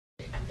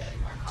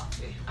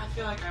I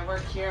feel like I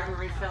work here. I'm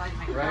refilling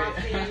my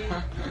coffee.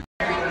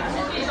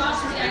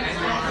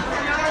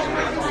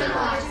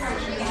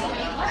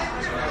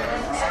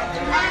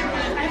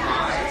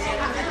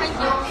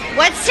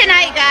 What's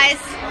tonight, guys?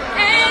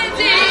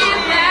 Andi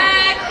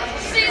Mack,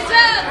 she's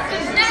up to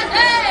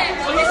nothing.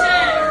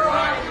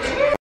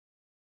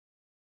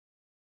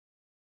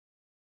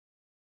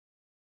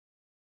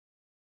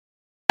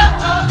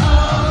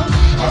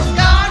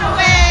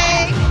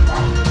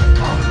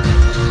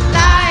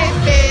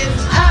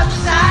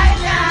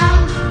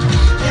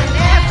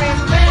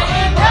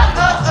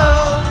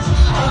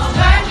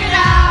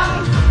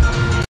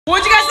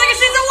 What'd you guys think of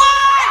season 1?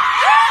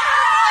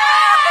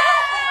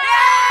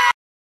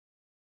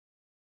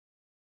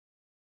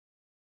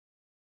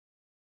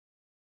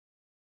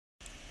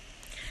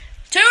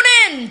 Tune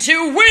in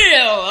to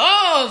Wheel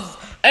of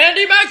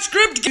Andi Mack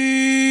Script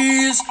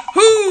Keys.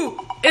 Who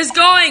is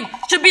going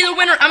to be the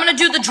winner? I'm going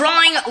to do the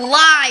drawing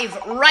live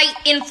right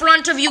in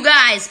front of you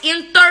guys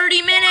in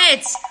 30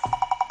 minutes.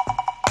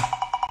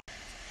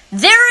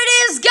 There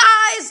it is,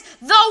 guys.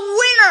 The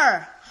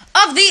winner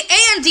of the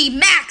Andi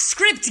Mack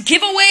Script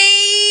giveaway.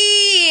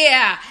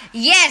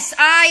 Yes,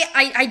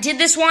 I did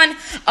this one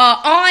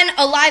on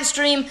a live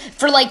stream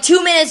for like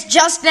 2 minutes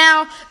just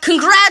now.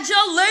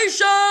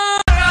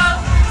 Congratulations!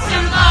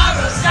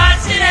 Tomorrow's